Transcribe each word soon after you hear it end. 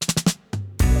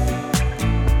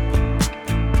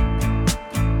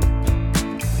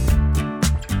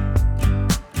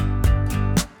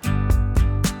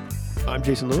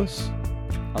Jason Lewis.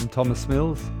 I'm Thomas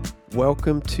Mills.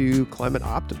 Welcome to Climate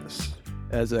Optimists.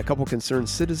 As a couple concerned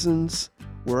citizens,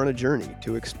 we're on a journey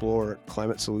to explore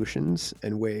climate solutions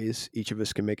and ways each of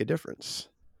us can make a difference.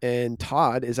 And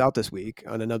Todd is out this week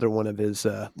on another one of his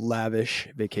lavish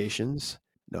vacations.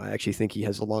 No, I actually think he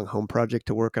has a long home project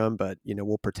to work on, but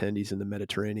we'll pretend he's in the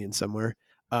Mediterranean somewhere.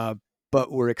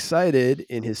 But we're excited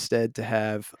in his stead to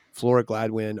have Flora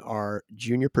Gladwin, our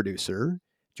junior producer,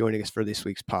 joining us for this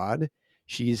week's pod.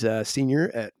 She's a senior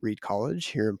at Reed College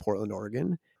here in Portland,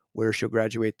 Oregon, where she'll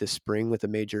graduate this spring with a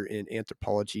major in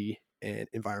anthropology and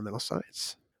environmental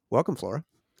science. Welcome, Flora.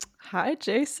 Hi,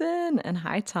 Jason, and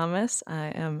hi, Thomas. I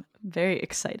am very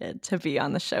excited to be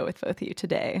on the show with both of you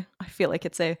today. I feel like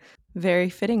it's a very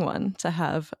fitting one to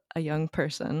have a young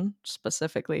person,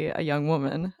 specifically a young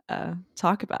woman,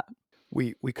 talk about.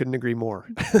 We couldn't agree more.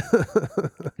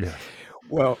 Yeah.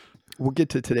 Well, we'll get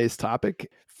to today's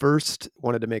topic. First,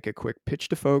 wanted to make a quick pitch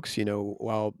to folks.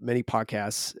 While many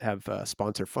podcasts have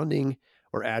sponsor funding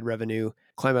or ad revenue,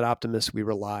 Climate Optimists, we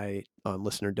rely on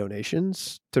listener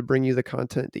donations to bring you the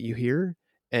content that you hear.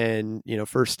 And,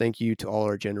 first, thank you to all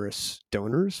our generous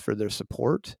donors for their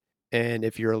support. And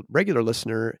if you're a regular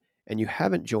listener and you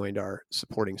haven't joined our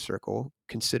supporting circle,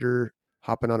 consider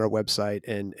hopping on our website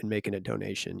and making a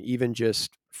donation. Even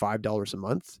just $5 a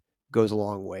month goes a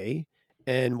long way.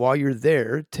 And while you're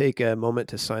there, take a moment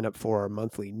to sign up for our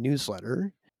monthly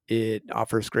newsletter. It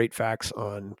offers great facts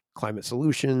on climate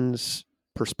solutions,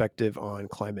 perspective on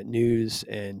climate news,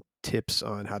 and tips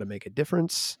on how to make a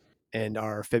difference. And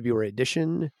our February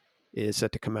edition is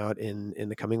set to come out in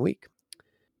the coming week.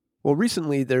 Well,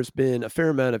 recently there's been a fair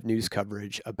amount of news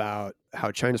coverage about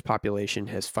how China's population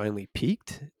has finally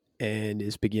peaked and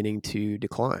is beginning to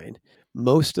decline.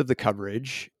 Most of the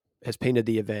coverage has painted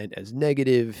the event as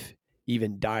negative,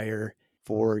 even dire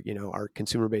for, our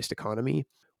consumer-based economy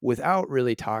without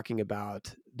really talking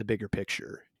about the bigger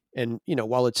picture. And,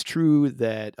 while it's true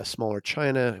that a smaller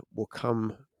China will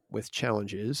come with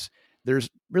challenges, there's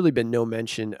really been no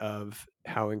mention of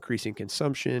how increasing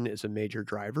consumption is a major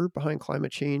driver behind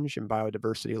climate change and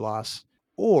biodiversity loss,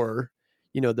 or,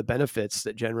 the benefits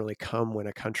that generally come when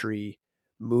a country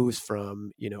moves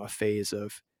from, a phase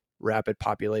of rapid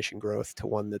population growth to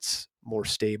one that's more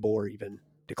stable or even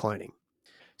declining.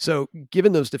 So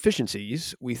given those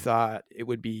deficiencies, we thought it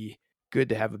would be good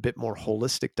to have a bit more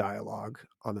holistic dialogue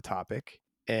on the topic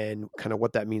and kind of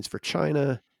what that means for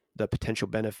China, the potential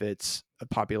benefits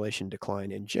of population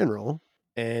decline in general,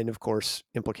 and of course,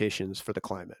 implications for the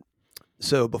climate.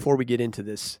 So before we get into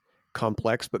this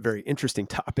complex but very interesting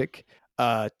topic,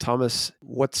 Thomas,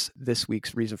 what's this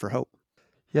week's reason for hope?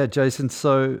 Yeah, Jason.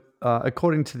 So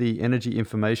according to the Energy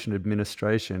Information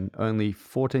Administration, only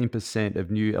 14% of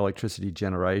new electricity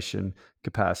generation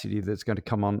capacity that's going to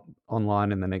come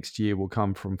online in the next year will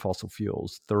come from fossil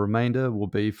fuels. The remainder will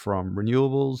be from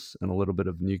renewables and a little bit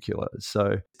of nuclear.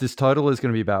 So this total is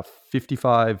going to be about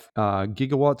 55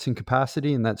 gigawatts in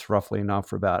capacity, and that's roughly enough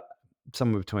for about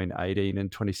somewhere between 18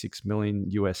 and 26 million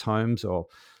US homes, or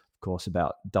of course,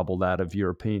 about double that of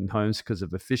European homes because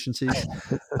of efficiencies.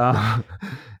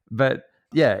 But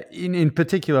yeah, in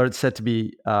particular, it's set to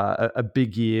be a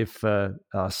big year for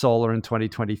solar in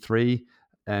 2023,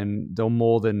 and they'll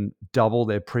more than double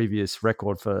their previous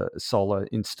record for solar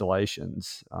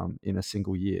installations in a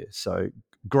single year. So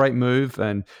great move,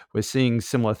 and we're seeing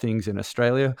similar things in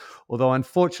Australia. Although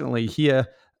unfortunately here,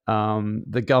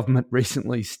 the government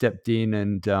recently stepped in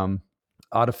and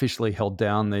artificially held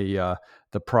down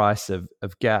the price of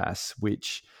gas,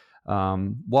 which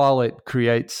while it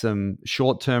creates some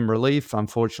short-term relief,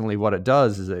 unfortunately what it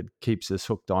does is it keeps us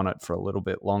hooked on it for a little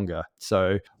bit longer.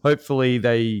 So hopefully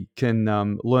they can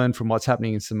learn from what's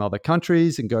happening in some other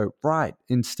countries and go, right,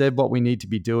 instead what we need to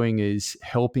be doing is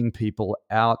helping people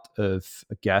out of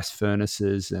gas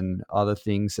furnaces and other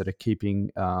things that are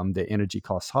keeping their energy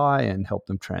costs high and help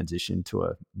them transition to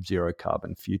a zero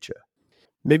carbon future.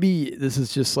 Maybe this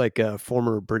is just like a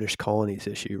former British colonies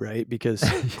issue, right? Because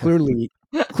clearly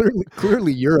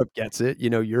Europe gets it.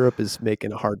 Europe is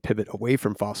making a hard pivot away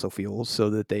from fossil fuels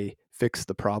so that they fix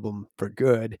the problem for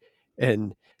good.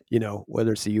 And,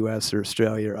 whether it's the US or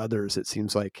Australia or others, it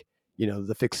seems like,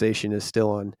 the fixation is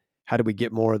still on how do we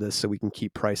get more of this so we can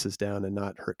keep prices down and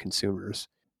not hurt consumers,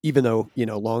 even though,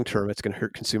 long term, it's going to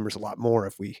hurt consumers a lot more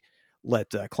if we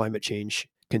let climate change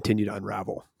continue to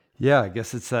unravel. Yeah, I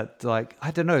guess it's that,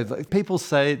 I don't know, people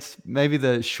say it's maybe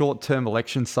the short-term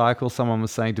election cycle. Someone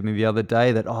was saying to me the other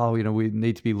day that, we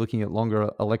need to be looking at longer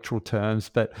electoral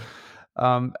terms. But,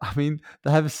 they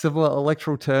have similar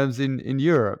electoral terms in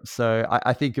Europe. So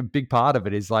I think a big part of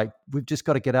it is we've just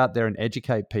got to get out there and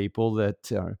educate people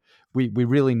that we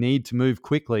really need to move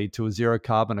quickly to a zero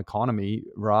carbon economy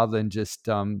rather than just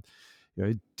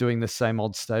doing the same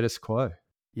old status quo.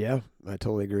 Yeah, I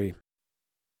totally agree.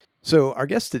 So our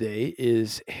guest today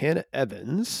is Hannah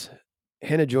Evans.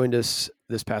 Hannah joined us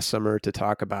this past summer to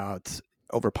talk about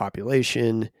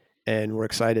overpopulation, and we're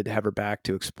excited to have her back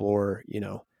to explore,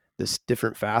 this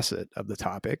different facet of the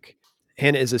topic.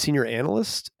 Hannah is a senior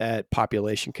analyst at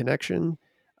Population Connection,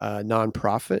 a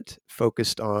nonprofit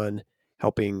focused on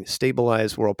helping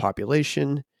stabilize world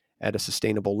population at a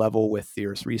sustainable level with the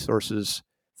Earth's resources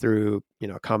through,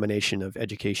 a combination of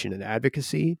education and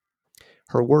advocacy.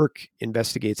 Her work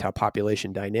investigates how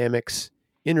population dynamics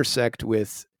intersect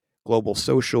with global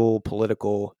social,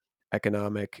 political,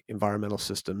 economic, environmental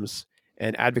systems,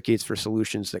 and advocates for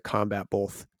solutions that combat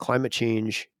both climate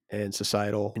change and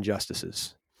societal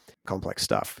injustices. Complex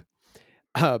stuff.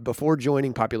 Before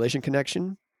joining Population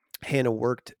Connection, Hannah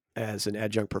worked as an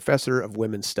adjunct professor of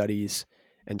women's studies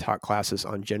and taught classes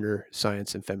on gender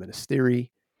science and feminist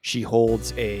theory. She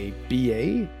holds a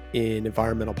BA in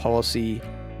environmental policy,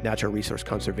 natural resource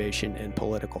conservation, and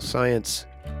political science,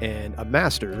 and a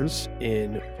master's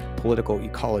in political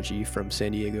ecology from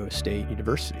San Diego State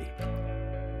University.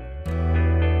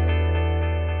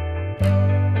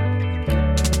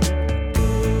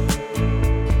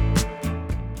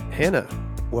 Hannah,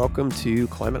 welcome to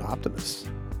Climate Optimists,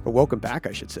 or welcome back,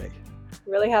 I should say.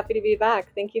 Really happy to be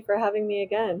back. Thank you for having me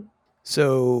again.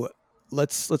 So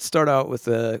let's start out with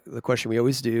the question we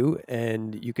always do,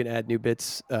 and you can add new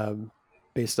bits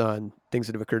based on things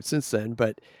that have occurred since then.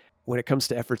 But when it comes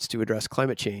to efforts to address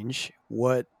climate change,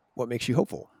 what makes you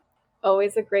hopeful?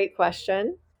 Always a great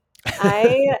question.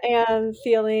 I am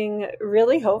feeling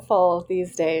really hopeful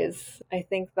these days. I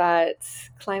think that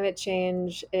climate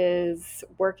change is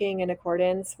working in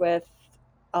accordance with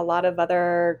a lot of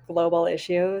other global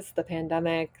issues, the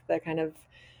pandemic, the kind of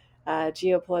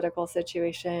geopolitical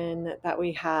situation that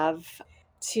we have,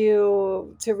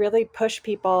 to really push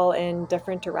people in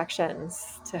different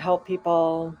directions, to help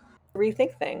people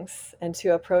rethink things and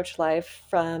to approach life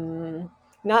from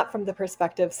not from the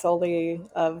perspective solely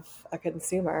of a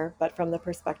consumer, but from the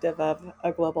perspective of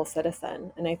a global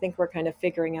citizen. And I think we're kind of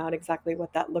figuring out exactly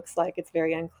what that looks like. It's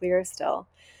very unclear still.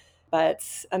 But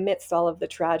amidst all of the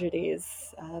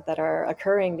tragedies that are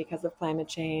occurring because of climate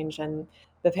change and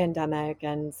the pandemic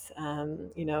and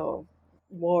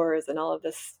wars and all of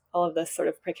this sort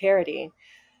of precarity,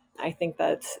 I think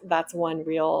that that's one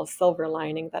real silver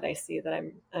lining that I see that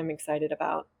I'm excited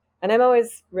about. And I'm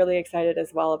always really excited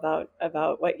as well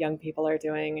about what young people are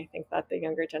doing. I think that the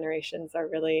younger generations are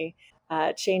really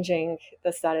changing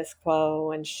the status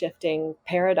quo and shifting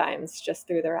paradigms just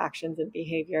through their actions and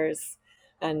behaviors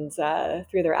and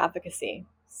through their advocacy.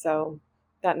 So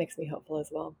that makes me hopeful as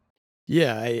well.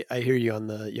 Yeah, I hear you on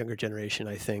the younger generation.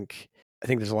 I think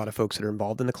there's a lot of folks that are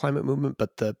involved in the climate movement,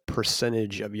 but the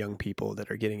percentage of young people that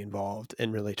are getting involved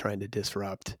and really trying to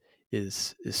disrupt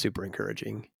is super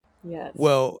encouraging. Yes.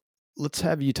 Well, let's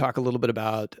have you talk a little bit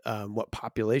about what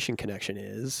Population Connection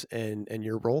is and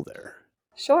your role there.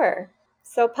 Sure.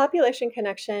 So Population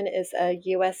Connection is a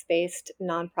US-based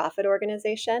nonprofit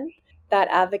organization that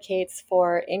advocates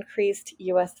for increased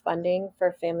US funding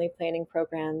for family planning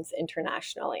programs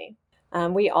internationally.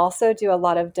 We also do a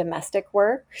lot of domestic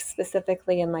work,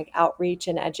 specifically in like outreach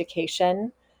and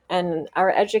education. And our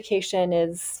education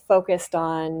is focused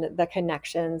on the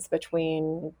connections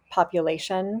between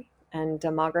population and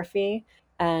demography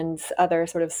and other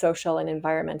sort of social and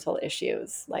environmental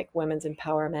issues like women's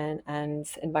empowerment and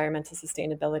environmental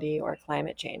sustainability or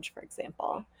climate change, for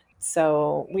example.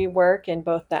 So we work in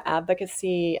both the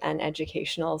advocacy and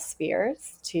educational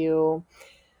spheres to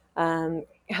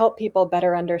help people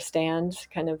better understand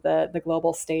kind of the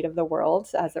global state of the world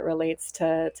as it relates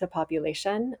to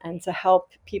population, and to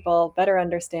help people better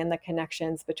understand the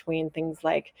connections between things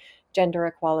like gender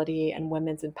equality and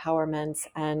women's empowerment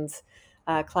and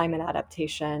climate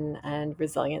adaptation and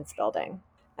resilience building.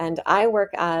 And I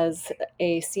work as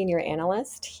a senior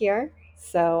analyst here.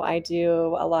 So I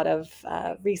do a lot of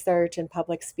research and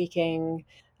public speaking,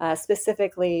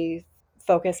 specifically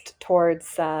focused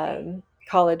towards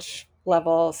college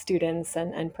level students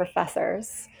and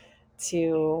professors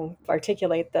to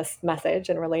articulate this message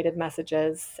and related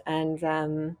messages.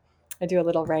 And I do a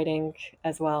little writing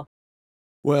as well.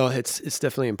 Well, it's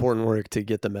definitely important work to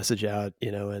get the message out,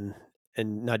 and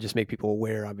not just make people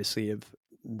aware, obviously, of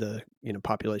the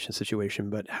population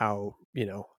situation, but how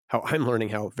I'm learning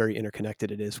how very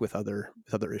interconnected it is with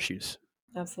other issues.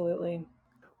 Absolutely.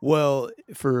 Well,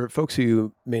 for folks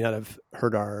who may not have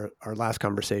heard our last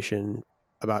conversation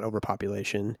about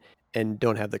overpopulation and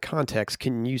don't have the context,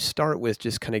 can you start with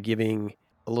just kind of giving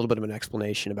a little bit of an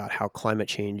explanation about how climate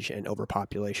change and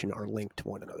overpopulation are linked to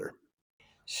one another.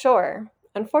 Sure.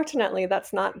 Unfortunately,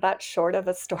 that's not that short of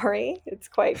a story. It's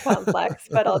quite complex,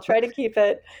 but I'll try to keep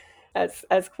it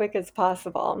as quick as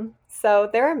possible. So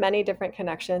there are many different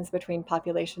connections between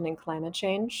population and climate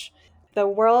change. The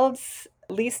world's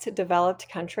least developed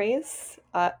countries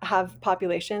have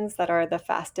populations that are the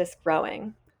fastest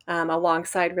growing,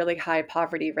 alongside really high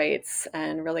poverty rates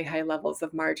and really high levels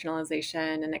of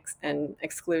marginalization and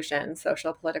exclusion,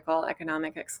 social, political,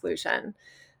 economic exclusion.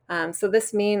 So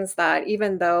this means that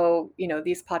even though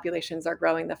these populations are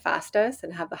growing the fastest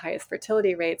and have the highest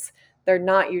fertility rates, they're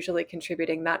not usually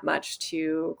contributing that much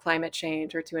to climate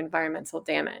change or to environmental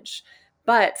damage.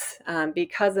 But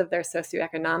because of their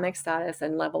socioeconomic status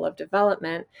and level of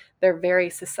development, they're very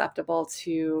susceptible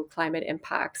to climate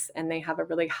impacts, and they have a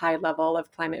really high level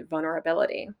of climate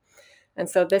vulnerability. And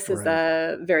so this is Right.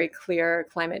 a very clear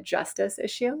climate justice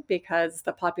issue, because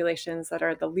the populations that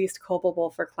are the least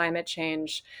culpable for climate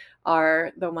change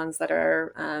are the ones that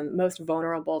are most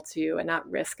vulnerable to and at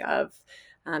risk of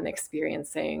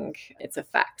experiencing its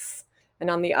effects. And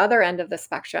on the other end of the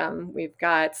spectrum, we've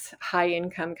got high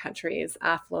income countries,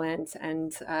 affluent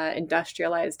and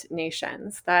industrialized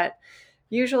nations that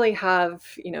usually have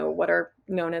what are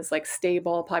known as like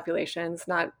stable populations,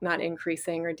 not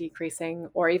increasing or decreasing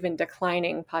or even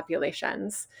declining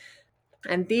populations.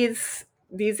 And these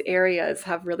areas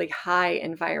have really high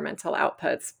environmental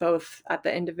outputs, both at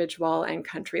the individual and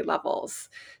country levels.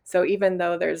 So even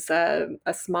though there's a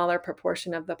smaller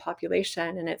proportion of the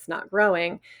population and it's not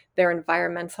growing, their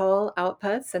environmental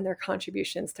outputs and their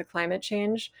contributions to climate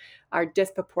change are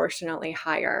disproportionately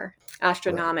higher, Right.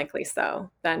 astronomically so,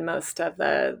 than most of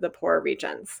the poor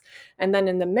regions. And then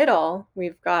in the middle,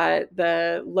 we've got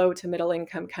the low to middle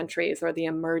income countries, or the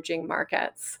emerging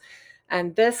markets.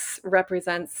 And this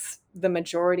represents the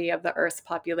majority of the Earth's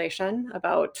population,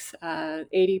 about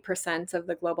 80% of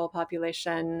the global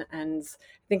population, and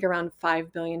I think around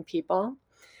 5 billion people.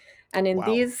 And in Wow.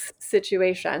 these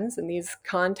situations, in these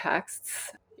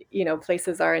contexts,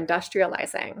 places are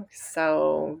industrializing.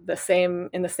 So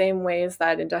in the same ways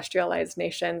that industrialized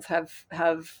nations have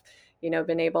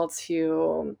been able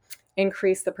to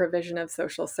increase the provision of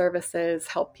social services,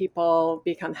 help people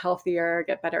become healthier,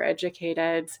 get better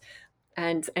educated,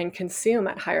 and consume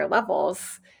at higher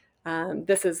levels.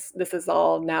 This is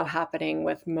all now happening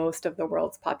with most of the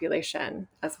world's population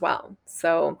as well.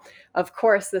 So, of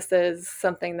course, this is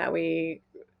something that we,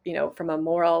 from a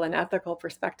moral and ethical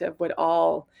perspective, would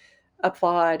all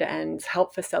applaud and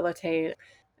help facilitate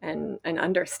and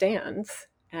understand.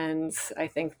 And I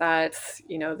think that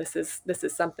this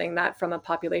is something that, from a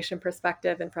population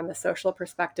perspective and from a social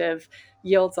perspective,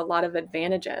 yields a lot of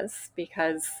advantages,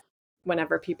 because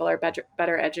whenever people are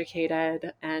better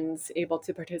educated and able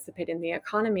to participate in the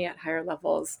economy at higher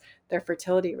levels, their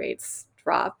fertility rates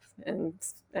drop and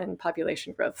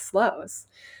population growth slows.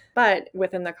 But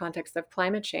within the context of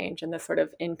climate change and the sort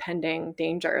of impending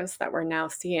dangers that we're now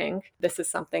seeing, this is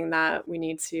something that we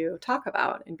need to talk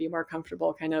about and be more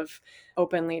comfortable kind of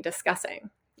openly discussing.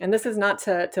 And this is not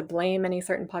to blame any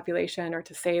certain population or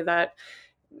to say that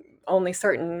only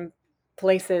certain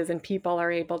places and people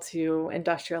are able to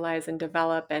industrialize and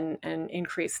develop and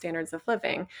increase standards of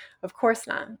living. Of course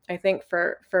not. I think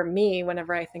for me,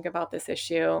 whenever I think about this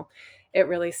issue, it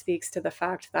really speaks to the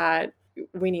fact that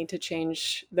we need to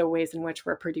change the ways in which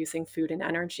we're producing food and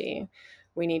energy.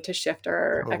 We need to shift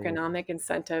our Totally. economic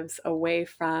incentives away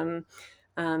from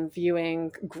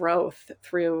viewing growth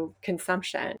through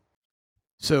consumption.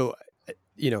 So,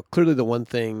 clearly the one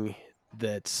thing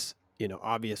that's,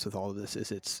 obvious with all of this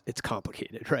is it's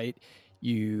complicated, right?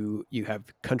 You have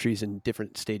countries in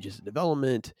different stages of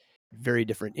development, very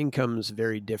different incomes,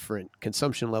 very different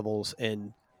consumption levels,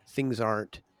 and things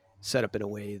aren't set up in a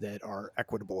way that are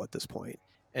equitable at this point.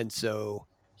 And so,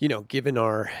 given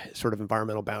our sort of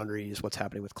environmental boundaries, what's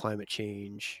happening with climate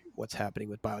change, what's happening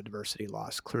with biodiversity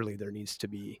loss, clearly there needs to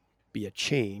be a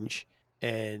change.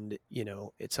 And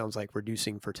it sounds like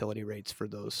reducing fertility rates for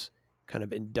those kind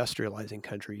of industrializing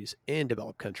countries and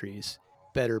developed countries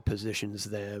better positions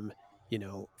them,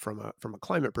 from a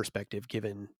climate perspective,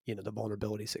 given the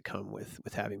vulnerabilities that come with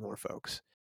having more folks.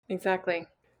 Exactly.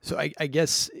 So I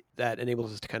guess that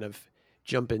enables us to kind of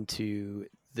jump into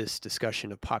this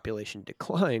discussion of population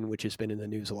decline, which has been in the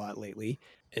news a lot lately,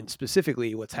 and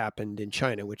specifically what's happened in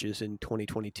China, which is in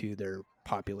 2022, their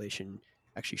population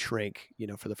actually shrank,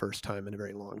 for the first time in a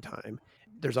very long time.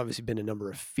 There's obviously been a number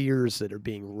of fears that are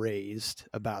being raised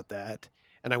about that.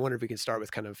 And I wonder if we can start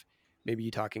with kind of maybe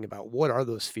you talking about what are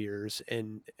those fears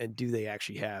and do they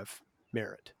actually have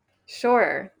merit?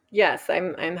 Sure. Yes,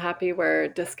 I'm happy we're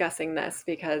discussing this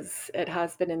because it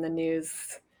has been in the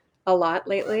news a lot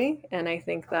lately, and I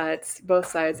think that both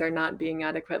sides are not being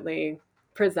adequately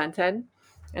presented.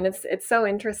 And it's so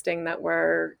interesting that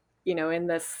we're, in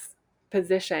this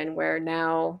position where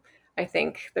now I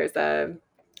think there's a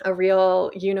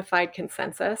real unified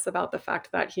consensus about the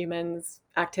fact that humans'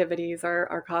 activities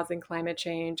are causing climate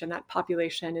change and that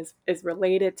population is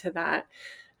related to that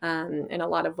in a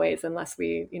lot of ways, unless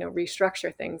we,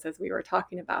 restructure things as we were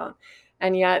talking about.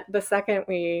 And yet, the second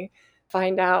we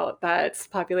find out that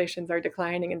populations are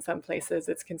declining in some places,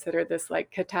 it's considered this like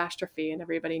catastrophe, and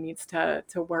everybody needs to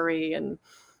worry, and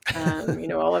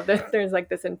all of this. There's like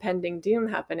this impending doom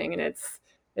happening, and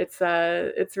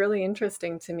it's really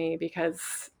interesting to me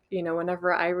because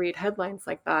whenever I read headlines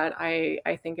like that,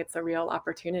 I think it's a real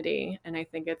opportunity, and I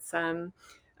think it's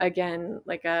again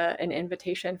like an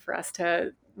invitation for us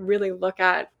to really look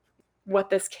at what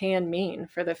this can mean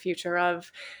for the future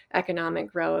of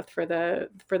economic growth, for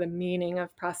the meaning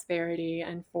of prosperity,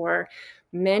 and for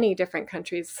many different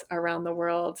countries around the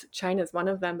world. China is one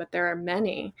of them, but there are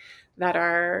many that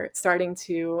are starting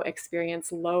to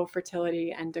experience low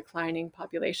fertility and declining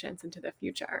populations into the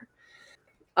future.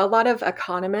 A lot of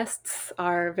economists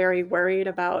are very worried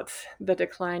about the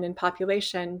decline in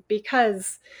population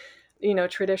because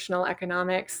traditional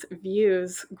economics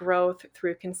views growth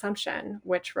through consumption,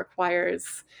 which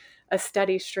requires a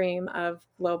steady stream of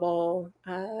global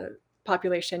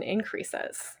population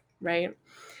increases, right?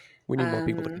 We need more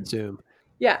people to Um, consume.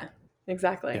 yeah,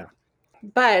 exactly. Yeah.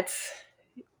 But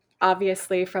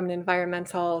obviously, from an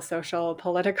environmental, social,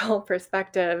 political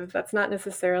perspective, that's not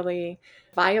necessarily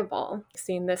viable.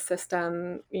 Seeing this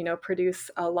system, produce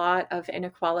a lot of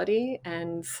inequality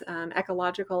and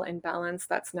ecological imbalance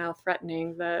that's now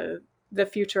threatening the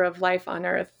future of life on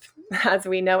Earth as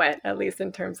we know it, at least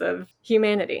in terms of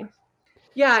humanity.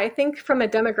 Yeah, I think from a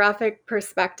demographic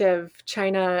perspective,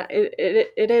 China,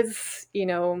 it is,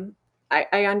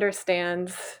 I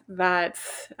understand that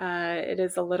it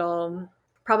is a little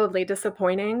probably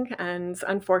disappointing and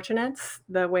unfortunate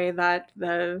the way that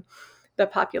the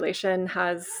population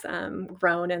has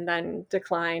grown and then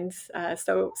declined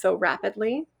so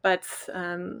rapidly. But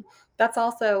that's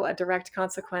also a direct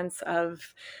consequence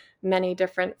of many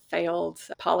different failed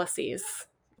policies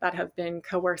that have been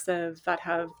coercive, that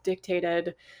have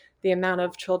dictated the amount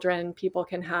of children people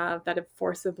can have, that have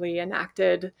forcibly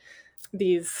enacted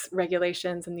these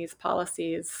regulations and these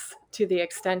policies to the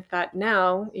extent that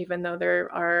now, even though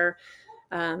there are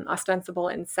ostensible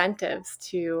incentives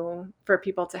for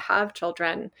people to have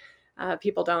children,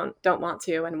 people don't want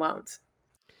to and won't.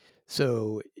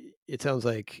 So it sounds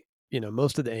like,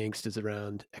 most of the angst is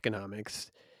around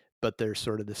economics, but there's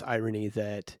sort of this irony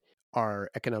that our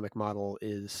economic model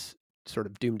is sort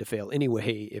of doomed to fail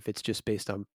anyway if it's just based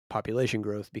on population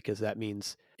growth, because that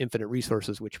means infinite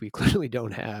resources, which we clearly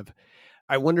don't have.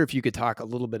 I wonder if you could talk a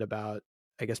little bit about,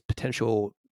 I guess,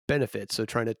 potential benefits. So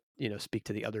trying to, speak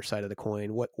to the other side of the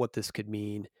coin, what this could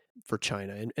mean for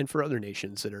China and for other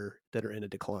nations that are in a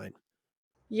decline.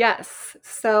 Yes.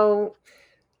 So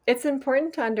it's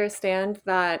important to understand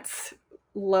that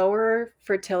lower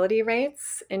fertility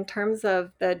rates, in terms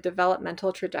of the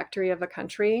developmental trajectory of a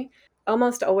country,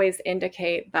 almost always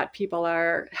indicate that people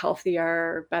are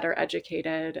healthier, better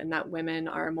educated, and that women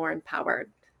are more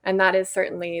empowered. And that is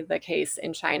certainly the case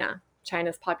in China.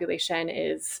 China's population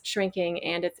is shrinking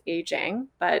and it's aging,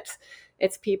 but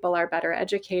its people are better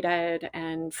educated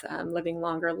and living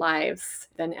longer lives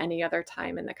than any other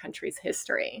time in the country's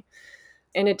history.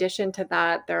 In addition to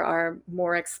that, there are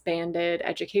more expanded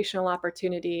educational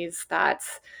opportunities that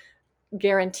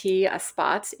guarantee a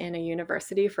spot in a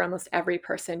university for almost every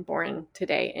person born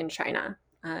today in China.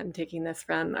 I'm taking this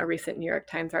from a recent New York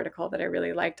Times article that I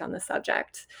really liked on the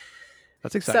subject.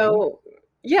 That's exciting. So,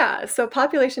 yeah, so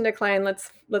population decline,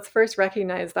 let's first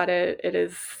recognize that it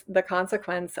is the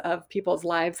consequence of people's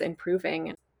lives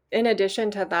improving. In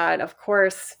addition to that, of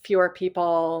course, fewer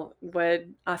people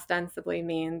would ostensibly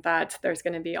mean that there's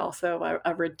going to be also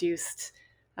a reduced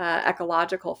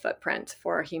ecological footprint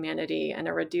for humanity and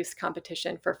a reduced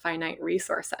competition for finite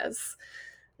resources.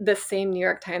 The same New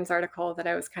York Times article that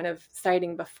I was kind of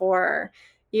citing before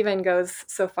even goes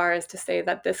so far as to say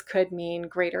that this could mean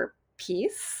greater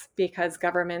peace because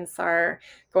governments are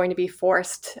going to be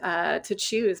forced to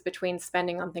choose between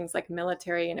spending on things like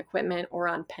military and equipment or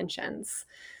on pensions.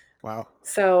 Wow.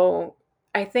 So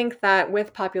I think that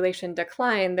with population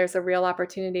decline, there's a real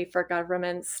opportunity for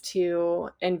governments to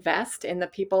invest in the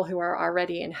people who are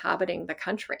already inhabiting the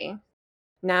country.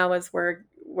 Now, as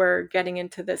we're getting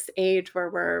into this age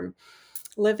where we're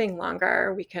living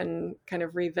longer. We can kind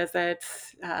of revisit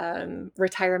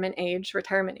retirement age.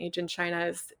 Retirement age in China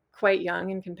is quite young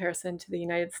in comparison to the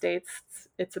United States.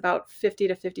 It's about 50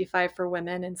 to 55 for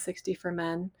women and 60 for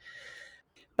men.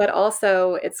 But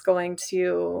also it's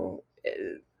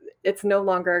no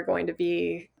longer going to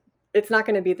be, it's not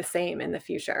going to be the same in the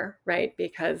future, right?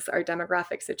 Because our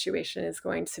demographic situation is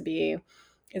going to be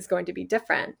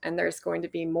different, and there's going to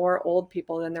be more old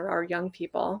people than there are young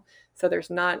people. So there's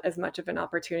not as much of an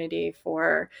opportunity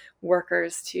for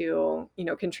workers to,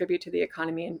 contribute to the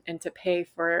economy and to pay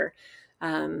for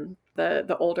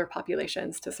the older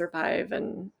populations to survive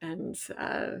and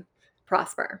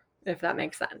prosper, if that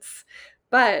makes sense.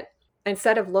 But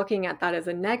instead of looking at that as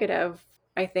a negative,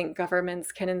 I think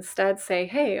governments can instead say,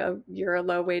 hey, you're a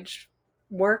low-wage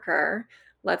worker.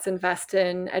 Let's invest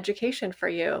in education for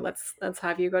you. Let's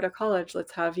have you go to college.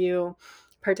 Let's have you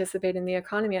participate in the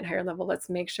economy at a higher level. Let's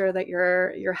make sure that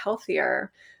you're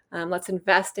healthier. Let's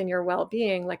invest in your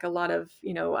well-being, like a lot of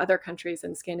other countries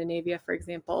in Scandinavia, for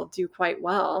example, do quite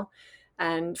well,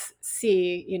 and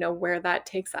see where that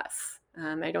takes us.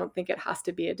 I don't think it has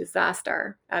to be a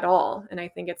disaster at all, and I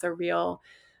think it's a real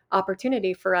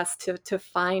opportunity for us to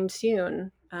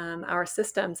fine-tune our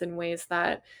systems in ways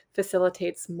that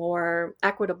facilitates more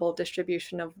equitable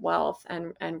distribution of wealth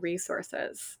and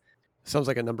resources. Sounds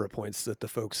like a number of points that the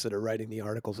folks that are writing the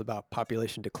articles about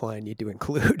population decline need to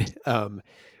include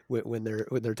when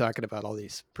they're talking about all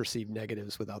these perceived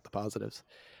negatives without the positives.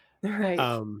 Right.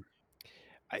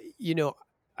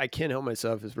 I can't help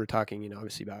myself as we're talking,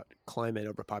 obviously about climate,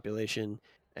 overpopulation,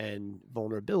 and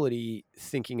vulnerability,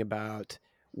 thinking about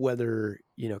whether,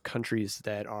 countries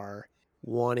that are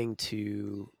wanting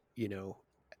to,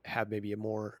 have maybe a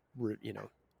more,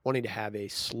 wanting to have a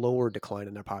slower decline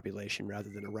in their population rather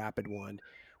than a rapid one,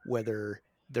 whether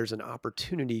there's an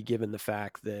opportunity given the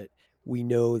fact that we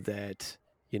know that,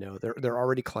 they're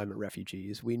already climate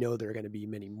refugees. We know there are going to be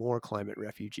many more climate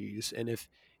refugees. And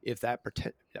if that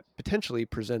potentially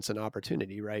presents an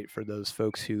opportunity, right, for those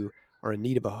folks who are in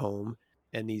need of a home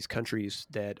and these countries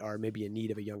that are maybe in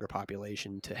need of a younger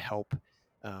population to help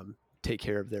take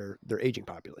care of their aging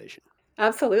population.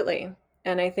 Absolutely.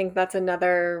 And I think that's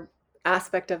another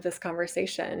aspect of this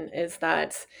conversation, is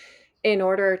that in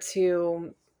order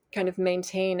to kind of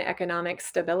maintain economic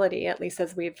stability, at least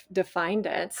as we've defined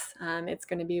it, it's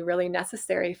going to be really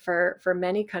necessary for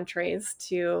many countries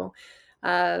to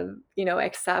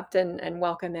accept and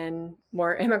welcome in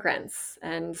more immigrants.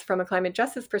 And from a climate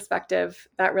justice perspective,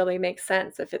 that really makes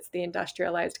sense if it's the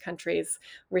industrialized countries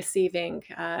receiving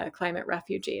climate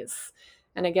refugees.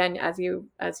 And again, as you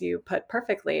put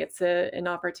perfectly, it's an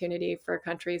opportunity for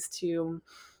countries to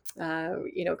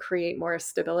create more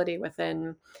stability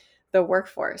within the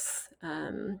workforce.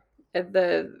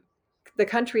 The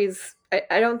countries,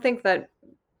 I don't think that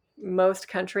most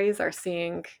countries are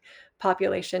seeing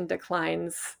population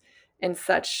declines in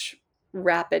such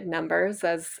rapid numbers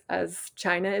as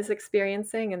China is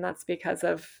experiencing, and that's because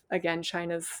of, again,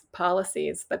 China's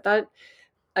policies. But that,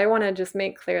 I want to just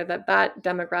make clear that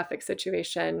demographic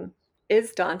situation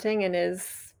is daunting and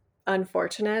is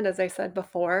unfortunate, as I said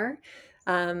before,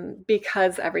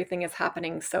 because everything is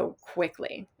happening so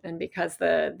quickly, and because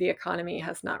the economy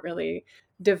has not really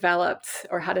developed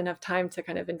or had enough time to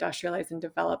kind of industrialize and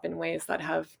develop in ways that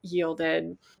have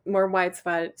yielded more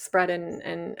widespread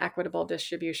and equitable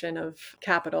distribution of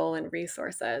capital and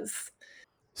resources.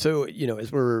 So,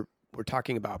 as we're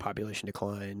talking about population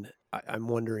decline, I'm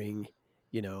wondering,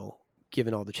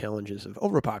 given all the challenges of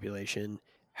overpopulation,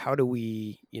 how do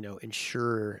we,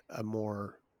 ensure a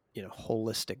more,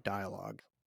 holistic dialogue?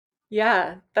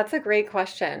 Yeah, that's a great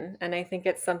question. And I think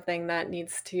it's something that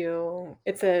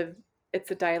it's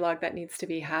a dialogue that needs to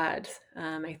be had.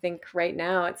 I think right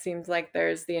now it seems like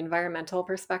there's the environmental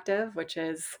perspective, which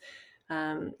is,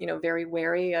 very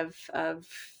wary of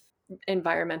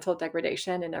environmental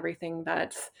degradation and everything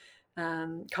that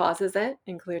causes it,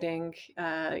 including,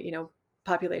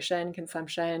 population,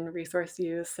 consumption, resource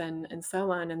use, and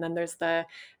so on. And then there's the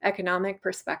economic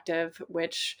perspective,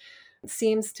 which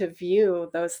seems to view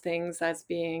those things as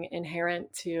being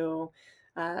inherent to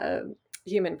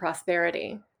human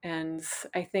prosperity. And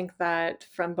I think that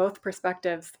from both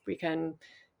perspectives, we can,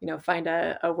 find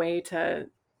a way to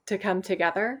come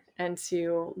together and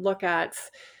to look at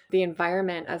the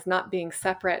environment as not being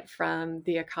separate from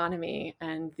the economy,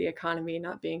 and the economy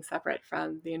not being separate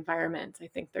from the environment. I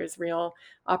think there's real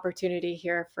opportunity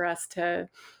here for us to,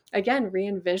 again,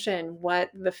 re-envision what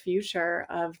the future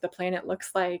of the planet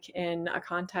looks like in a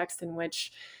context in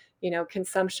which,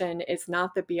 consumption is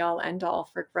not the be-all end-all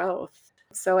for growth.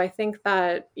 So I think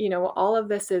that, all of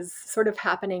this is sort of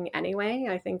happening anyway.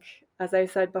 I think, as I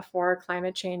said before,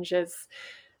 climate change is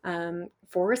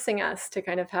forcing us to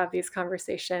kind of have these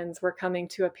conversations. We're coming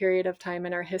to a period of time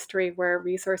in our history where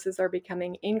resources are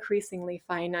becoming increasingly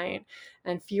finite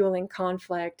and fueling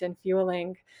conflict and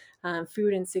fueling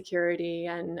food insecurity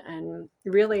and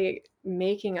really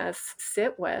making us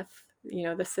sit with,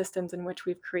 the systems in which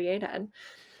we've created.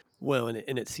 Well,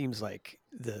 and it seems like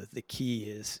the key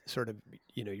is sort of,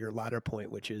 your latter point,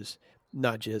 which is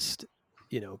not just,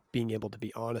 being able to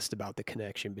be honest about the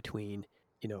connection between,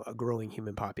 a growing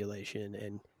human population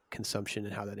and consumption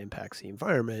and how that impacts the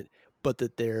environment, but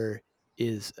that there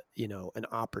is, an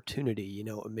opportunity,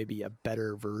 maybe a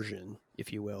better version,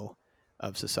 if you will,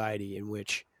 of society in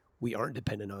which we aren't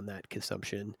dependent on that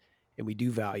consumption and we do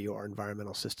value our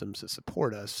environmental systems that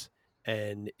support us.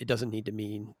 And it doesn't need to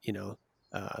mean,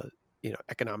 uh,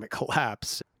 economic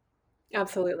collapse.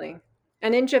 Absolutely.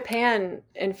 And in Japan,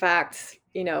 in fact,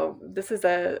 this is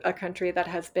a country that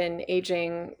has been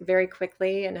aging very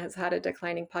quickly and has had a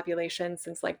declining population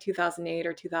since like 2008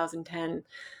 or 2010.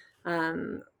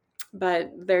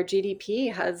 But their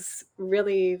GDP has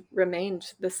really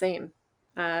remained the same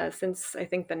since I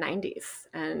think the 90s.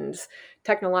 And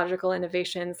technological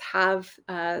innovations have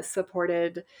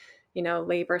supported,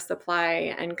 labor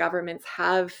supply, and governments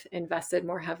have invested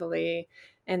more heavily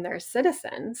in their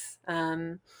citizens.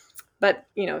 But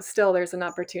still, there's an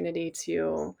opportunity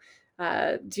to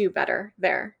do better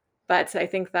there. But I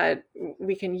think that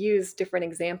we can use different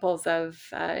examples of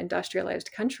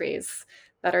industrialized countries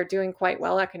that are doing quite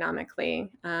well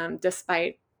economically,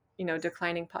 despite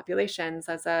declining populations,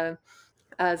 as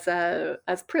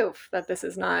proof that this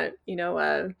is not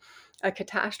a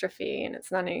catastrophe, and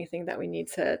it's not anything that we need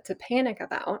to panic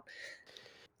about.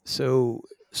 So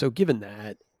given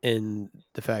that, and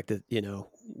the fact that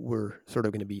we're sort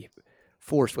of going to be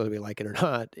forced, whether we like it or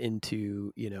not,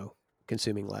 into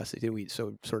consuming less. We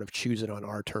sort of choose it on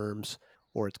our terms,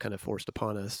 or it's kind of forced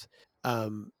upon us.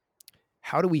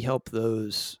 How do we help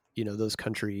those those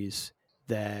countries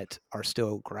that are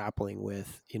still grappling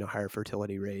with higher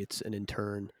fertility rates, and in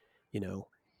turn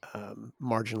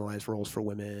marginalized roles for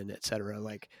women, et cetera?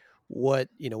 Like, what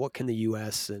can the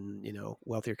U.S. and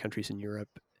wealthier countries in Europe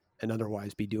and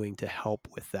otherwise be doing to help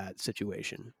with that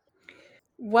situation?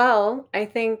 Well, I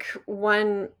think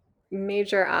one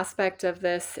major aspect of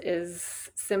this is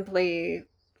simply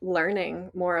learning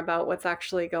more about what's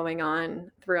actually going on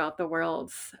throughout the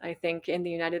world. I think in the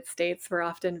United States, we're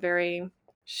often very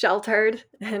sheltered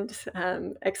and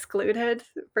excluded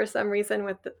for some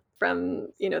reason from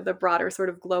the broader sort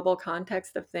of global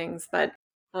context of things. But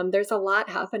there's a lot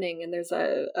happening, and there's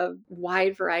a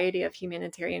wide variety of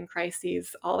humanitarian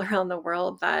crises all around the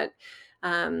world that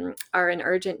are in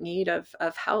urgent need of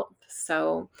help.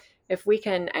 So if we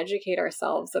can educate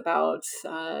ourselves about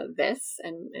this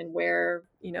and where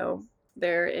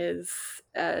there is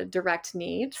a direct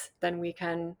need, then we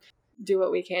can do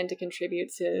what we can to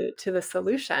contribute to the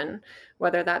solution,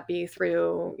 whether that be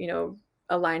through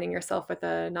aligning yourself with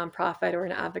a nonprofit or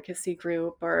an advocacy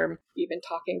group, or even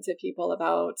talking to people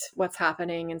about what's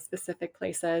happening in specific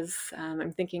places.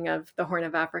 I'm thinking of the Horn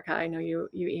of Africa. I know you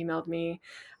emailed me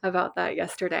about that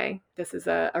yesterday. This is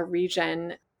a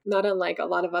region, not unlike a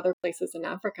lot of other places in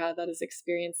Africa, that is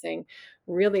experiencing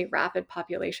really rapid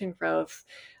population growth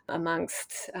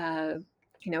amongst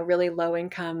really low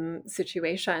income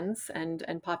situations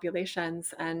and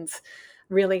populations, and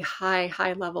really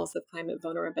high levels of climate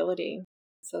vulnerability.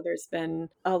 So there's been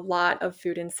a lot of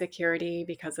food insecurity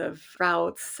because of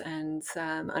droughts and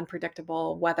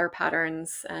unpredictable weather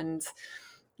patterns, and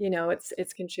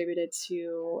it's contributed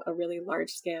to a really large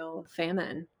scale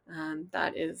famine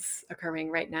that is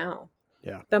occurring right now.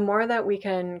 Yeah. The more that we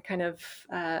can kind of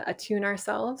attune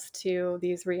ourselves to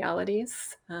these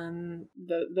realities,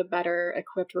 the better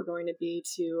equipped we're going to be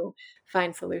to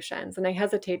find solutions. And I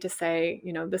hesitate to say,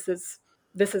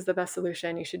 this is the best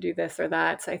solution. You should do this or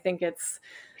that. So I think it's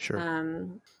Sure.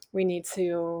 we need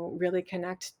to really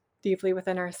connect deeply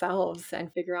within ourselves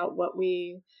and figure out what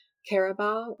we care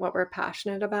about, what we're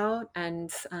passionate about,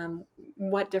 and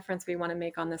what difference we want to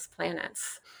make on this planet.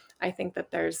 I think that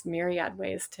there's myriad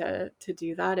ways to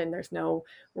do that, and there's no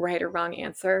right or wrong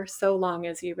answer, so long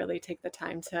as you really take the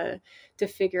time to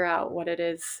figure out what it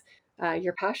is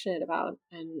you're passionate about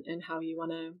and how you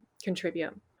want to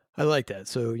contribute. I like that.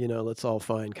 So, let's all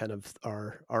find kind of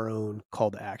our own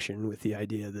call to action, with the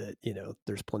idea that,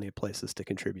 there's plenty of places to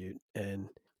contribute, and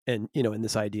in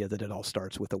this idea that it all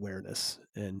starts with awareness.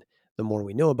 And the more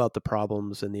we know about the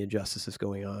problems and the injustices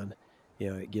going on,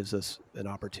 it gives us an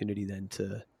opportunity then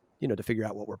to figure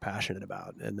out what we're passionate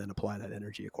about and then apply that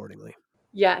energy accordingly.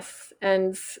 Yes.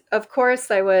 And of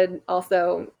course, I would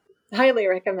also highly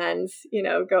recommend,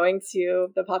 going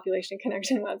to the Population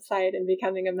Connection website and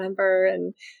becoming a member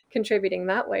and contributing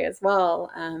that way as well.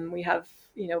 We have,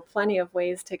 plenty of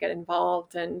ways to get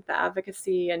involved, and the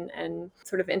advocacy and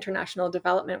sort of international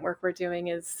development work we're doing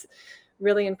is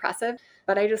really impressive.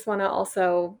 But I just want to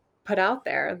also put out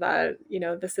there that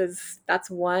that's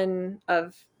one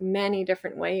of many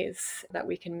different ways that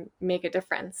we can make a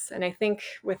difference. And I think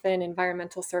within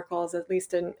environmental circles, at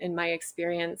least in my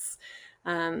experience,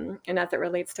 and as it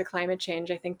relates to climate change,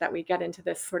 I think that we get into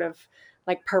this sort of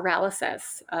like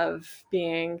paralysis of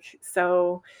being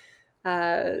so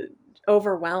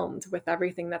overwhelmed with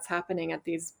everything that's happening at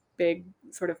these big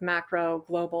sort of macro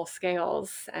global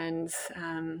scales. And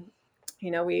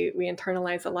we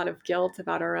internalize a lot of guilt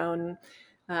about our own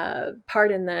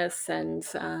part in this, and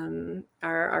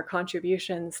our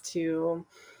contributions to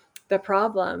the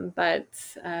problem. But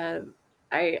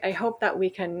I hope that we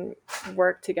can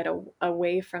work to get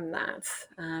away from that,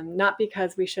 not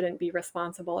because we shouldn't be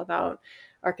responsible about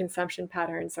our consumption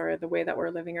patterns or the way that we're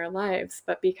living our lives,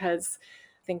 but because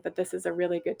I think that this is a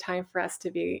really good time for us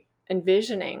to be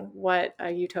envisioning what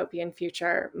a utopian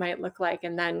future might look like,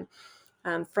 and then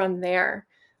from there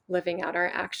living out our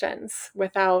actions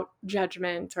without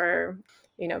judgment or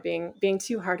being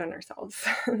too hard on ourselves.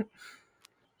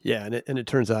 Yeah, and it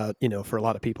turns out, for a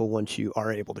lot of people, once you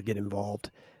are able to get involved,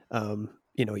 you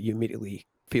immediately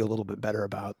feel a little bit better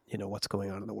about, what's going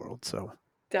on in the world. So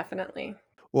Definitely.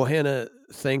 Well, Hannah,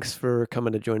 thanks for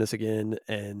coming to join us again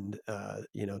and,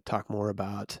 talk more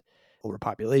about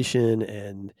overpopulation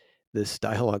and this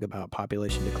dialogue about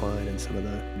population decline and some of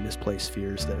the misplaced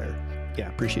fears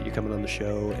appreciate you coming on the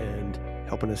show and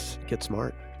helping us get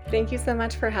smart. Thank you so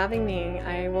much for having me.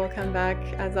 I will come back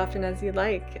as often as you'd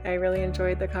like. I really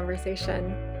enjoyed the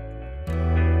conversation.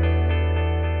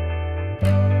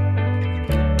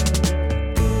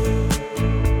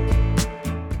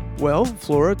 Well,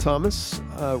 Flora, Thomas,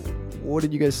 what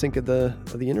did you guys think of the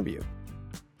interview?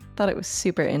 Thought it was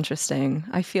super interesting.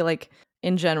 I feel like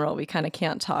in general, we kind of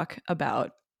can't talk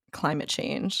about climate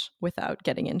change without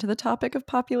getting into the topic of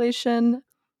population.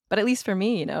 But at least for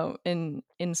me,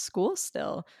 in school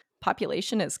still,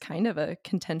 population is kind of a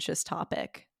contentious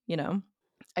topic,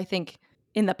 I think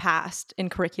in the past, in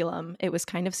curriculum, it was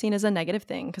kind of seen as a negative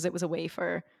thing because it was a way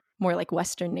for more like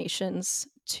Western nations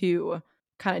to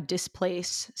kind of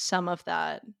displace some of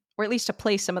that, or at least to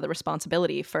place some of the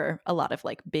responsibility for a lot of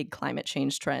like big climate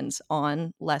change trends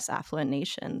on less affluent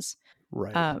nations.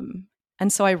 Right.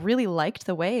 And so I really liked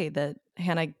the way that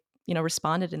Hannah,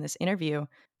 responded in this interview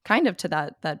kind of to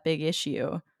that big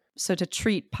issue. So to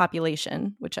treat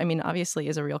population, which I mean, obviously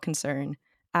is a real concern,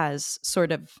 as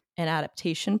sort of an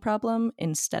adaptation problem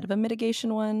instead of a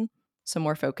mitigation one. So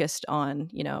more focused on,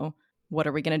 what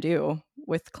are we going to do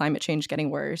with climate change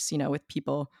getting worse, with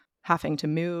people having to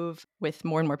move, with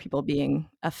more and more people being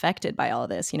affected by all of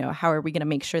this, how are we going to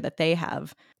make sure that they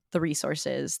have the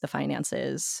resources, the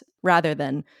finances, rather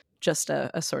than just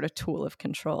a sort of tool of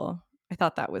control. I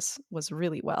thought that was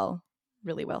really well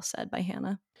said by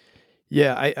Hannah.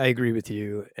 Yeah, I agree with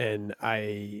you. And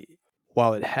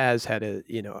while it has had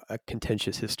a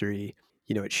contentious history,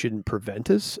 it shouldn't prevent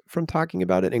us from talking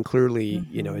about it. And clearly,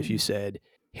 as you said,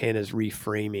 Hannah's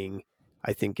reframing,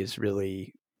 I think, is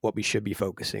really what we should be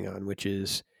focusing on, which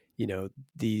is,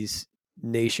 these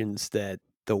nations that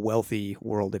the wealthy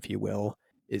world, if you will,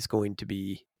 is going to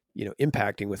be,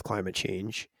 impacting with climate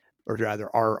change, or rather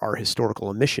our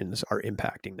historical emissions are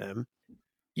impacting them.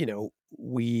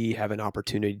 We have an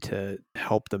opportunity to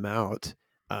help them out,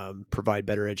 provide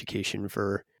better education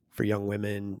for young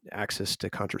women, access to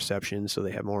contraception so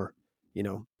they have more,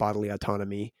 bodily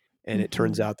autonomy. And it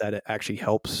turns out that it actually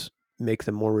helps make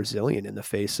them more resilient in the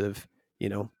face of,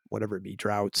 whatever it be,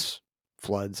 droughts,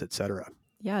 floods, etc.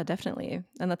 Yeah, definitely.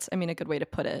 And that's, I mean, a good way to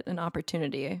put it, an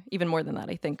opportunity. Even more than that,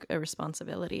 I think a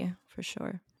responsibility for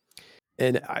sure.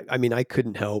 And I mean, I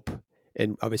couldn't help,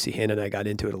 and obviously Hannah and I got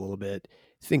into it a little bit,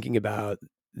 thinking about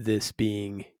this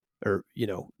being, or,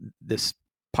 this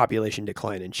population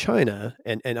decline in China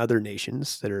and other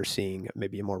nations that are seeing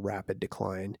maybe a more rapid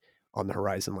decline on the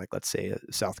horizon, like let's say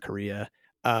South Korea,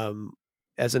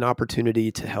 as an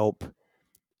opportunity to help,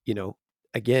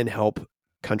 again, help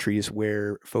countries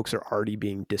where folks are already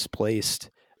being displaced,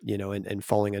 and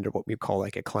falling under what we call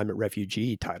like a climate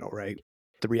refugee title, right?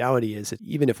 The reality is that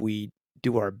even if we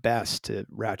do our best to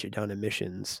ratchet down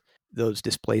emissions, those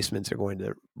displacements are going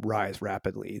to rise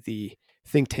rapidly. The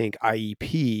think tank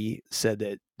IEP said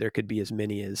that there could be as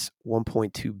many as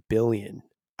 1.2 billion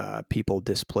people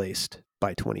displaced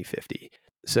by 2050.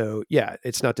 So yeah,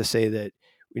 it's not to say that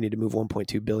we need to move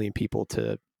 1.2 billion people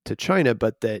to China,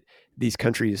 but that these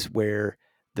countries where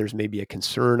there's maybe a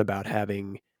concern about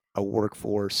having a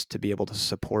workforce to be able to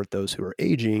support those who are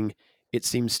aging, it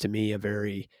seems to me a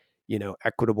very,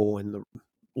 equitable and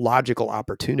logical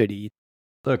opportunity.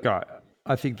 Look,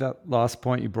 I think that last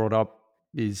point you brought up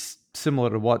is similar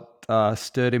to what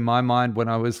stirred in my mind when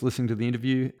I was listening to the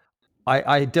interview.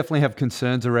 I definitely have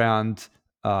concerns around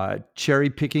cherry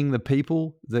picking the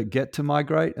people that get to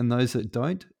migrate and those that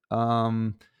don't.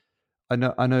 I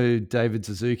know David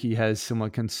Suzuki has similar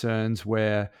concerns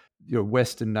where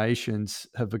Western nations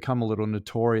have become a little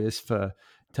notorious for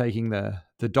taking the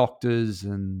doctors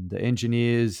and the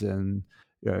engineers and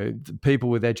the people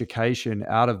with education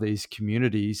out of these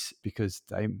communities because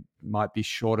they might be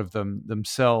short of them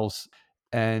themselves.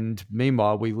 And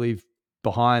meanwhile, we leave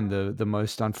behind the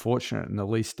most unfortunate and the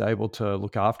least able to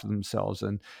look after themselves.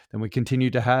 And then we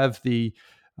continue to have the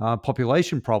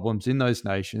population problems in those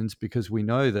nations because we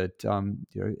know that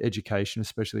education,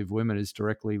 especially of women, is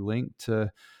directly linked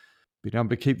to being able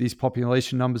to keep these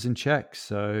population numbers in check.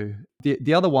 So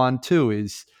the other one too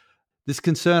is this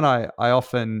concern I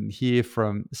often hear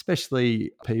from,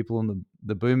 especially people in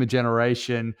the boomer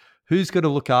generation, who's going to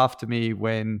look after me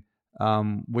when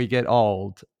we get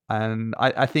old? And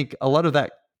I think a lot of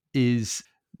that is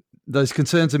those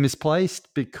concerns are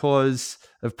misplaced because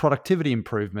of productivity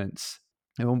improvements.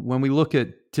 And when we look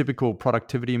at typical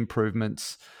productivity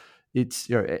improvements, it's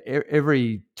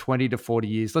every 20 to 40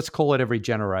 years, let's call it every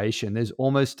generation, there's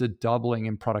almost a doubling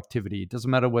in productivity. It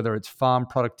doesn't matter whether it's farm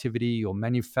productivity or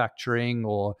manufacturing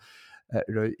or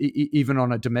even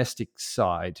on a domestic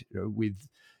side, with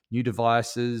new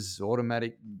devices,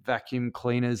 automatic vacuum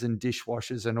cleaners and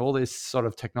dishwashers and all this sort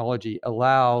of technology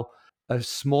allow a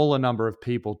smaller number of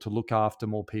people to look after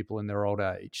more people in their old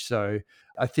age. So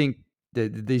I think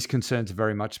these concerns are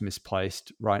very much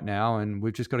misplaced right now, and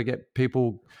we've just got to get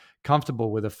people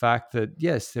comfortable with the fact that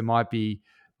yes, there might be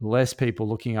less people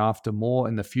looking after more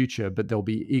in the future, but they'll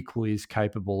be equally as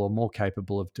capable or more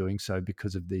capable of doing so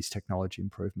because of these technology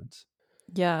improvements.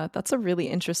 Yeah, that's a really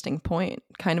interesting point,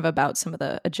 kind of about some of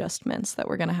the adjustments that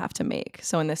we're going to have to make.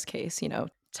 So in this case,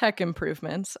 tech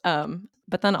improvements.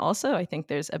 But then also, I think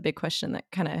there's a big question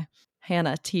that kind of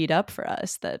Hannah teed up for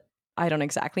us that I don't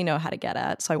exactly know how to get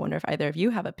at. So I wonder if either of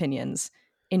you have opinions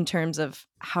in terms of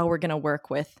how we're going to work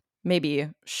with maybe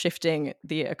shifting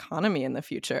the economy in the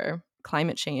future.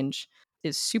 Climate change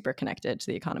is super connected to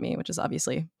the economy, which is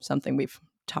obviously something we've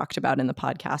talked about in the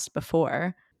podcast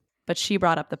before. But she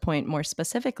brought up the point more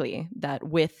specifically that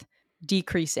with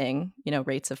decreasing,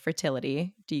 rates of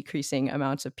fertility, decreasing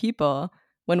amounts of people,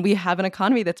 when we have an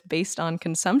economy that's based on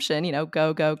consumption,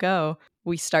 go, go, go,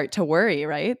 we start to worry,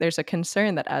 right? There's a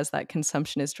concern that as that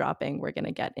consumption is dropping, we're going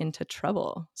to get into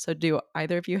trouble. So do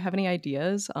either of you have any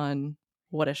ideas on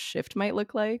what a shift might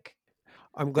look like?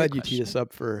 I'm glad you teed us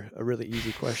up for a really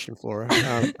easy question, Flora.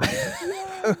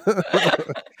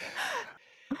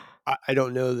 I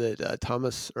don't know that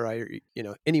Thomas or I are,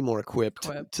 any more equipped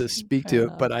to speak to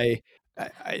it, but I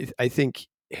think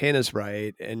Hannah's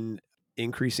right, and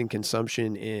increasing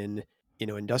consumption in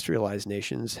industrialized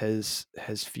nations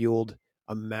has fueled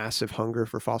a massive hunger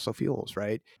for fossil fuels.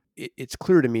 Right? It's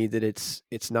clear to me that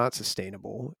it's not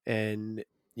sustainable, and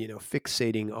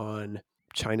fixating on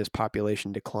China's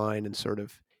population decline and sort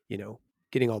of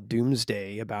getting all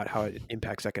doomsday about how it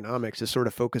impacts economics is sort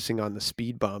of focusing on the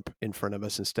speed bump in front of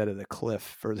us instead of the cliff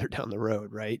further down the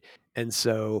road, right? And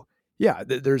so, yeah,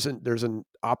 there's an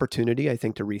opportunity, I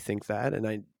think, to rethink that. And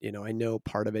I know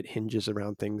part of it hinges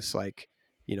around things like,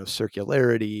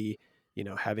 circularity,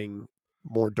 having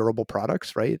more durable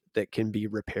products, right, that can be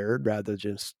repaired rather than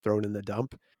just thrown in the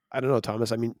dump. I don't know,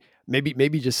 Thomas. I mean,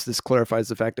 maybe just this clarifies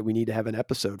the fact that we need to have an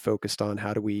episode focused on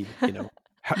how do we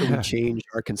change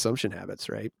our consumption habits,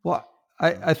 right? Well,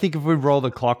 I think if we roll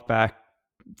the clock back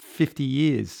 50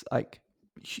 years, like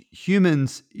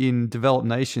humans in developed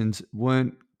nations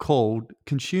weren't called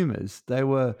consumers. They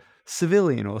were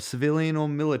civilian or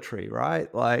military,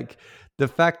 right? Like the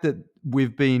fact that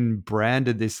we've been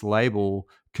branded this label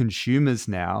consumers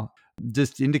now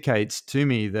just indicates to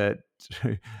me that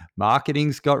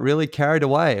marketing's got really carried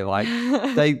away. Like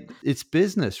it's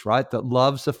business, right? That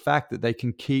loves the fact that they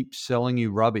can keep selling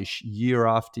you rubbish year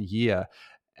after year.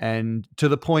 And to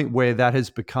the point where that has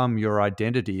become your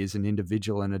identity as an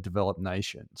individual in a developed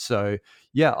nation. So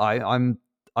yeah,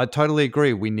 I totally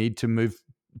agree. We need to move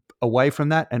away from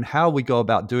that. And how we go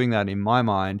about doing that, in my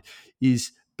mind,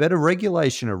 is better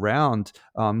regulation around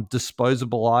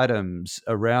disposable items,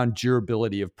 around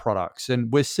durability of products.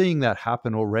 And we're seeing that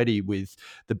happen already with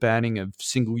the banning of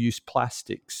single-use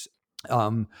plastics.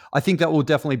 I think that will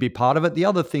definitely be part of it. The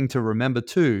other thing to remember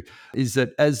too is that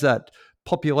as that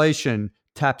population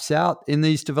taps out in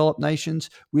these developed nations,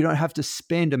 we don't have to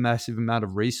spend a massive amount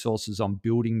of resources on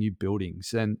building new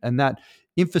buildings, and that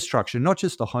infrastructure, not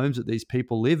just the homes that these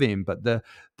people live in, but the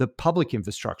public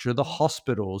infrastructure, the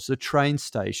hospitals, the train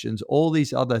stations, all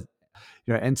these other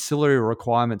ancillary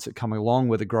requirements that come along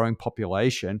with a growing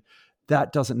population.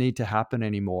 That doesn't need to happen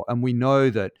anymore. And we know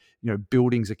that,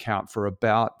 buildings account for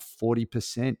about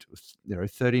 40%,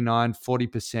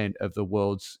 40% of the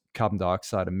world's carbon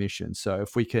dioxide emissions. So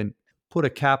if we can put a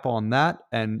cap on that,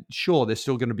 and sure, there's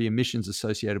still going to be emissions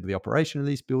associated with the operation of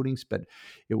these buildings, but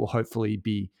it will hopefully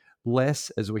be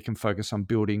less as we can focus on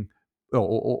building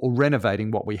or renovating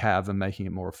what we have and making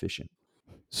it more efficient.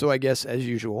 So I guess, as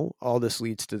usual, all this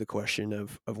leads to the question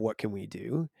of what can we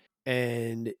do?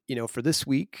 And, for this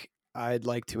week, I'd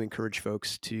like to encourage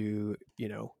folks to,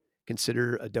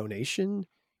 consider a donation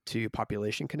to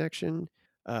Population Connection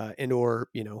and or,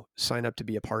 sign up to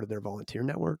be a part of their volunteer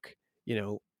network.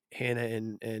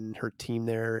 Hannah and her team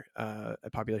there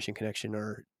at Population Connection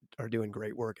are doing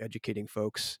great work educating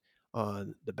folks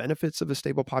on the benefits of a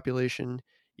stable population,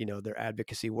 their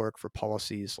advocacy work for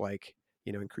policies like,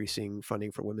 increasing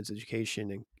funding for women's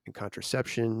education and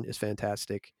contraception is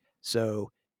fantastic.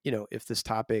 So, if this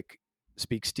topic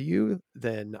speaks to you,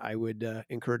 then I would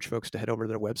encourage folks to head over to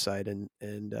their website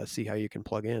and see how you can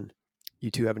plug in.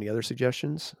 You two have any other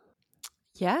suggestions?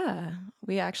 Yeah,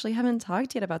 we actually haven't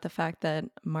talked yet about the fact that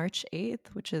March 8th,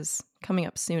 which is coming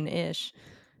up soon-ish,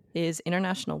 is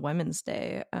International Women's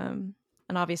Day. And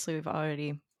obviously we've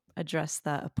already addressed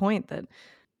that point that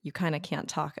you kind of can't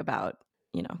talk about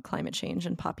climate change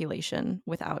and population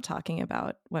without talking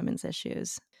about women's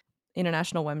issues.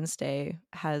 International Women's Day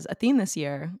has a theme this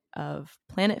year of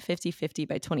Planet 50/50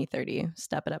 by 2030,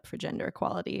 step it up for gender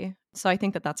equality. So I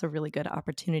think that that's a really good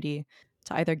opportunity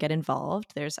to either get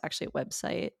involved. There's actually a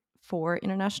website for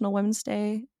International Women's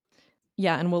Day.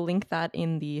 Yeah, and we'll link that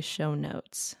in the show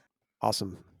notes.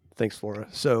 Awesome. Thanks, Flora.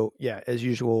 So yeah, as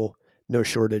usual, no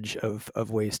shortage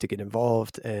of ways to get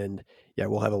involved. And yeah,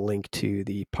 we'll have a link to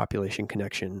the Population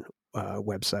Connection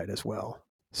website as well.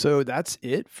 So that's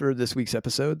it for this week's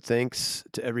episode. Thanks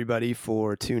to everybody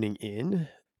for tuning in.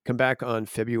 Come back on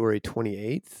February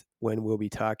 28th when we'll be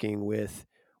talking with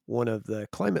one of the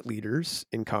climate leaders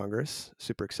in Congress,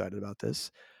 super excited about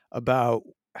this, about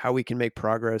how we can make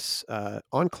progress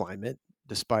on climate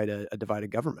despite a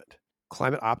divided government.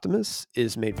 Climate Optimists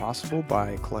is made possible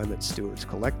by Climate Stewards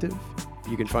Collective.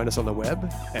 You can find us on the web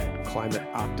at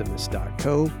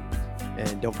climateoptimist.co.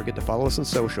 And don't forget to follow us on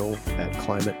social at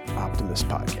Climate Optimist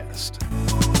Podcast.